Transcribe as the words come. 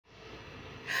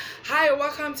Hi,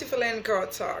 welcome to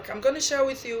FelinGirlTalk. I'm going to share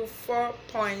with you 4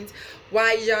 points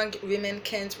why young women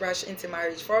can't rush into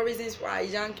marriage. 4 reasons why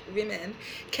young women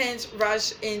can't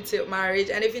rush into marriage.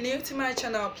 And if you're new to my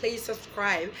channel, please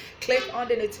subscribe. Click on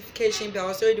the notification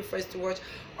bell so you're the first to watch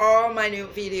all my new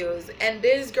videos. And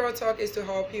this girl talk is to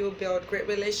help you build great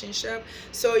relationship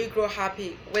so you grow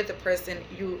happy with the person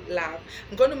you love.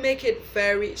 I'm going to make it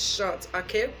very short,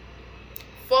 okay?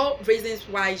 4 reasons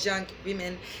why young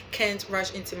women can't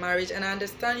rush into marriage. And I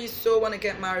understand you so want to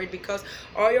get married because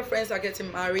all your friends are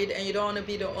getting married and you don't want to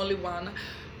be the only one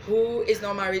who is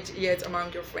not married yet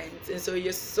among your friends, and so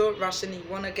you're so rushing, you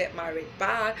want to get married.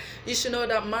 But you should know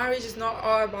that marriage is not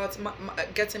all about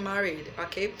getting married,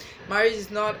 okay? Marriage is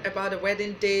not about the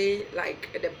wedding day,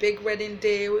 like the big wedding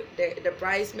day, the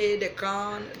bridesmaid, the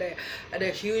gown, the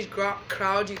huge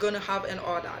crowd you're gonna have, and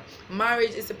all that.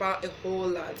 Marriage is about a whole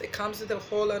lot. It comes with a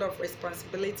whole lot of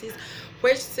responsibilities,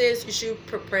 which says you should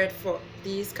prepare for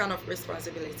these kind of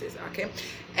responsibilities, okay?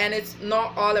 And it's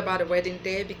not all about the wedding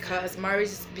day, because marriage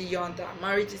is beyond that.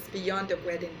 Marriage is beyond the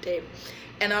wedding day.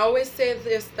 And I always say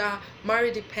this, that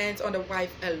marriage depends on the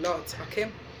wife a lot,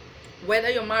 okay?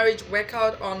 Whether your marriage work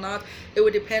out or not, it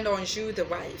will depend on you, the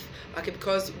wife, okay?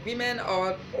 Because women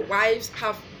or wives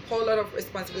have a whole lot of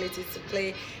responsibilities to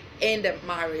play in the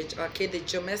marriage, okay? The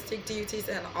domestic duties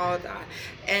and all that.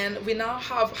 And we now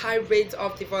have high rates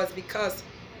of divorce because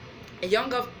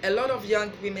a lot of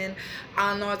young women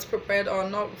are not prepared or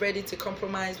not ready to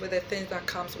compromise with the things that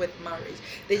comes with marriage.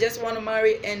 They just want to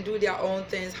marry and do their own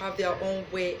things, have their own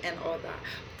way and all that,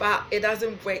 but it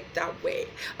doesn't work that way,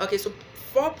 okay? So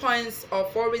 4 points or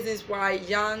 4 reasons why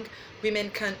young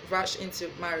women can't rush into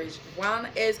marriage. One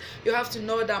is you have to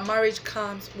know that marriage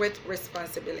comes with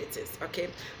responsibilities, okay?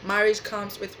 Marriage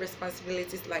comes with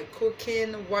responsibilities like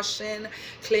cooking, washing,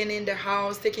 cleaning the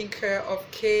house, taking care of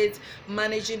kids,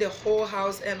 managing the whole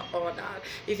house and all that.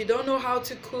 If you don't know how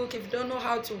to cook, if you don't know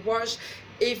how to wash,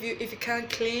 if you can't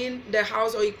clean the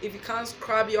house, or if you can't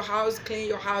scrub your house, clean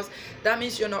your house, that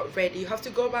means you're not ready. You have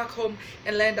to go back home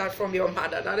and learn that from your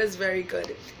mother. That is very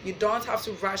good. You don't have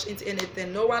to rush into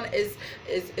anything. No one is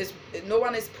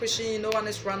pushing you, no one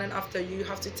is running after you. You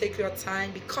have to take your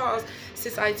time, because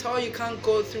since I told you can't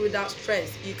go through that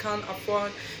stress, you can't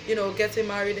afford, getting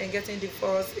married and getting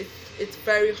divorced. It's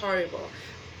very horrible.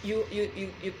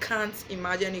 You can't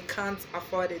imagine, you can't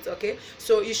afford it, okay?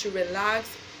 So you should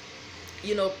relax,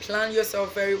 plan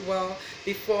yourself very well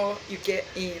before you get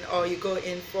in or you go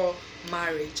in for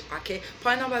marriage, okay?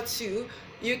 Point number 2,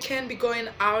 you can be going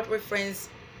out with friends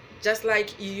just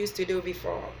like you used to do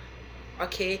before,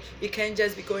 okay? You can't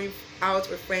just be going out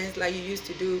with friends like you used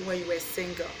to do when you were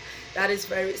single. That is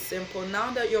very simple.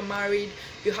 Now that you're married,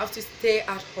 you have to stay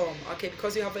at home, okay?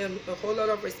 Because you have a whole lot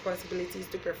of responsibilities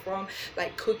to perform,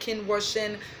 like cooking,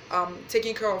 washing,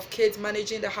 taking care of kids,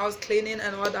 managing the house, cleaning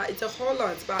and all that. It's a whole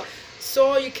lot, but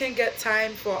so you can get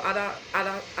time for other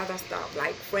stuff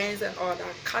like friends and all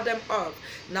that. Cut them off.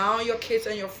 Now your kids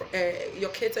and your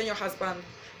husband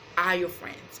are your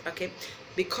friends, okay?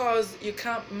 Because you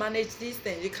can't manage these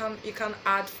things. You can't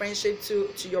add friendship to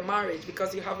your marriage,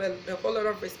 because you have a whole lot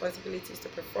of responsibilities to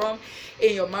perform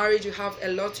in your marriage. You have a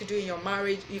lot to do in your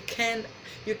marriage. You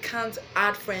can't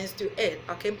add friends to it,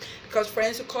 okay? Because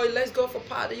friends will call you, let's go for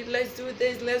party, let's do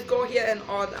this, let's go here and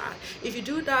all that. If you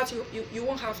do that, you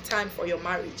won't have time for your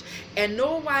marriage, and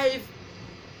no wife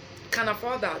can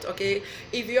afford that, okay?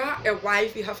 If you are a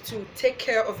wife, you have to take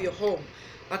care of your home,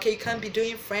 okay? You can't be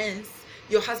doing friends.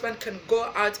 Your husband can go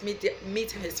out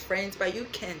meet his friends, but you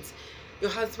can't.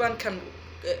 Your husband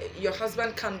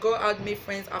can go out meet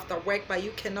friends after work, but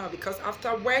you cannot, because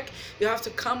after work you have to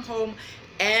come home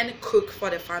and cook for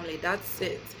the family. That's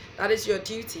it. That is your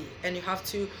duty, and you have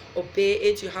to obey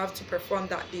it. You have to perform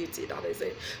that duty. That is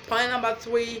it. Point number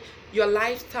 3, your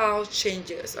lifestyle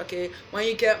changes, okay? When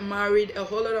you get married, a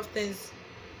whole lot of things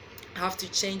have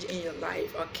to change in your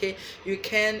life, okay?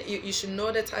 You should know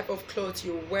the type of clothes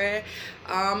you wear.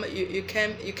 You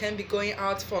can be going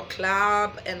out for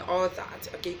club and all that,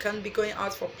 okay? You can't be going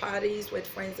out for parties with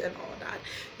friends and all that.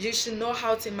 You should know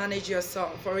how to manage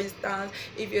yourself. For instance,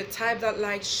 if you're type that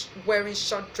likes wearing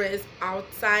short dress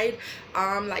outside,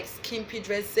 like skimpy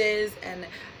dresses, and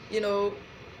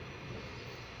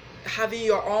having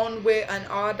your own way and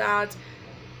all that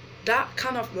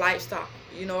kind of lifestyle,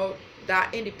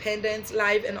 that independent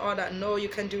life and all that, no, you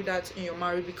can do that in your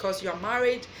marriage, because you're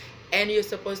married and you're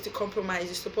supposed to compromise.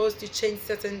 You're supposed to change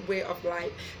certain way of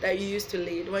life that you used to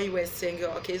lead when you were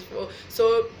single, okay?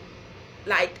 So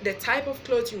like the type of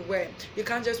clothes you wear. You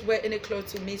can't just wear any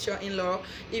clothes to meet your in-law.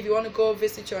 If you want to go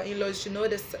visit your in-laws, you know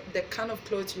the kind of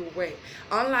clothes you wear.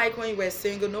 Unlike when you were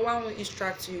single, no one will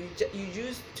instruct you. You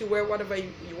used to wear whatever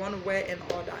you want to wear and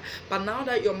all that. But now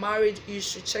that you're married, you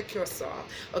should check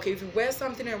yourself. Okay, if you wear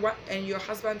something and your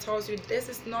husband tells you this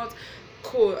is not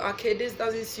cool, okay, this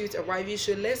doesn't suit a wife, you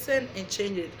should listen and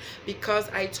change it. Because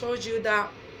I told you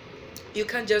that you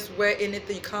can't just wear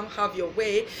anything, you can't have your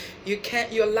way. You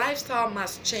can't, your lifestyle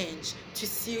must change to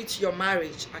suit your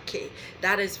marriage. Okay,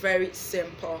 that is very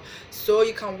simple. So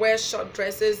you can wear short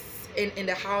dresses in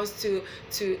the house to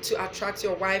attract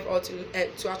your wife, or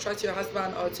to attract your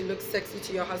husband, or to look sexy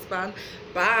to your husband,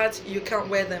 but you can't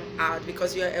wear them out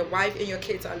because you're a wife and your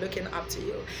kids are looking up to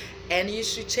you. And you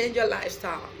should change your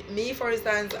lifestyle. Me, for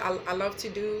instance, I love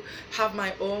to have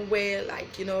my own way,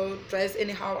 like, you know, dress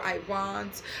anyhow I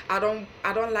want. I don't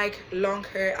like long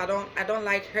hair. I don't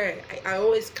like hair. I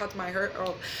always cut my hair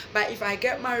off. But if I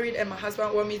get married and my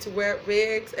husband want me to wear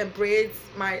wigs and braids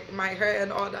my hair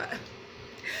and all that,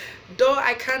 though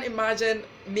I can't imagine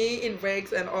me in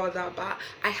wigs and all that, but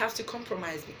I have to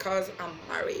compromise because I'm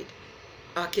married.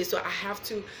 Okay, so I have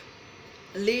to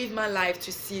live my life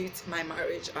to suit my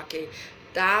marriage. Okay,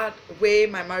 that way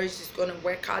my marriage is going to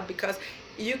work out, because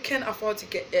you can afford to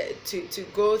get to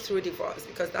go through divorce,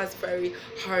 because that's very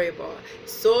horrible.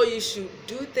 So you should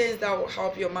do things that will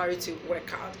help your marriage to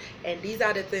work out, and these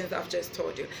are the things I've just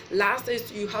told you. Last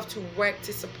is you have to work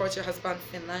to support your husband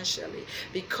financially,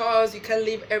 because you can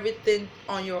leave everything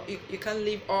on your you can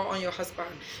leave all on your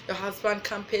husband. Your husband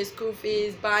can pay school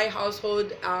fees, buy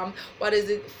household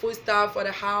food stuff for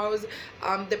the house,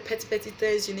 the petty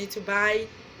things you need to buy.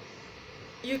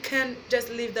 You can just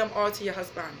leave them all to your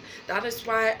husband. That is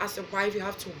why as a wife you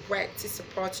have to work to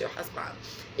support your husband.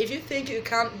 If you think you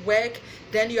can't work,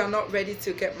 then you are not ready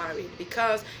to get married,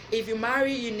 because if you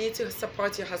marry, you need to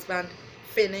support your husband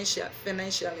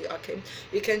financially. Okay,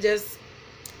 you can just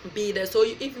be there. So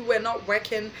if you were not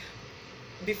working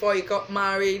before you got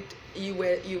married, you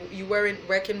weren't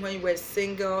working when you were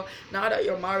single, now that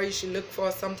you're married, you should look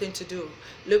for something to do,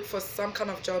 look for some kind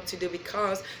of job to do,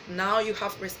 because now you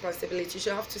have responsibility.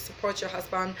 You have to support your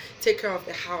husband, take care of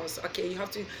the house. Okay, you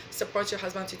have to support your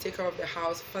husband to take care of the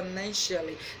house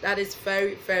financially. That is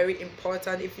very, very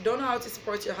important. If you don't know how to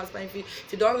support your husband,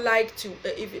 if you don't like to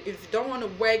if you don't want to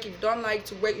work, if you don't like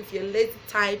to work, if you're lazy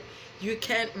type, you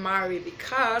can't marry,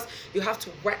 because you have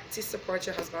to work to support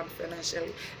your husband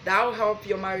financially. That will help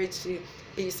your marriage to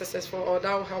be successful, or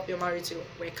that will help your marriage to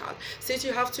work out. Since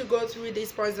you have to go through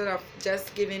these points that I've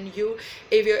just given you,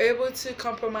 if you're able to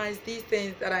compromise these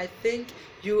things, that I think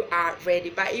you are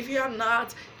ready. But if you are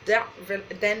not,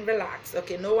 then relax.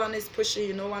 Okay, no one is pushing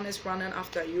you, no one is running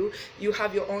after you. You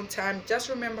have your own time. Just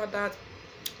remember that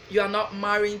you are not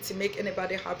marrying to make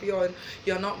anybody happy, or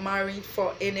you're not marrying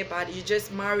for anybody. You're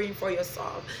just marrying for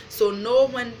yourself. So know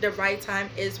when the right time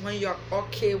is, when you're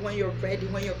okay, when you're ready,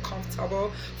 when you're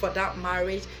comfortable for that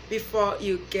marriage, before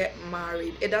you get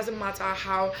married. It doesn't matter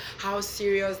how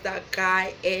serious that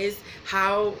guy is,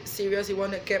 how serious he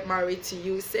want to get married to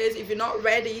you. Says if you're not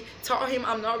ready, tell him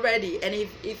I'm not ready. And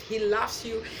if he loves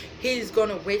you, he's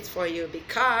gonna wait for you,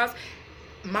 because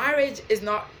marriage is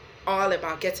not all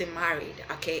about getting married.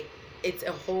 Okay, it's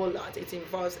a whole lot. It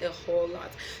involves a whole lot.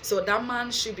 So that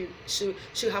man should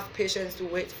have patience to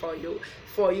wait for you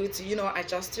to, you know,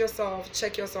 adjust yourself,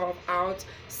 check yourself out,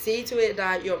 see to it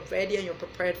that you're ready and you're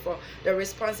prepared for the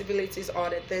responsibilities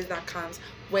or the things that comes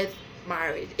with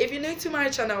marriage. If you're new to my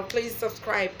channel, please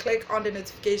subscribe, click on the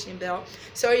notification bell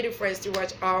so you're the first to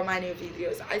watch all my new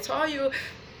videos. I tell you,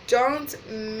 don't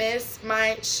miss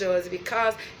my shows,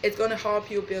 because it's going to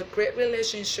help you build great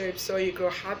relationships so you grow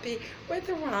happy with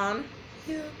the one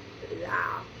you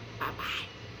love. Bye bye.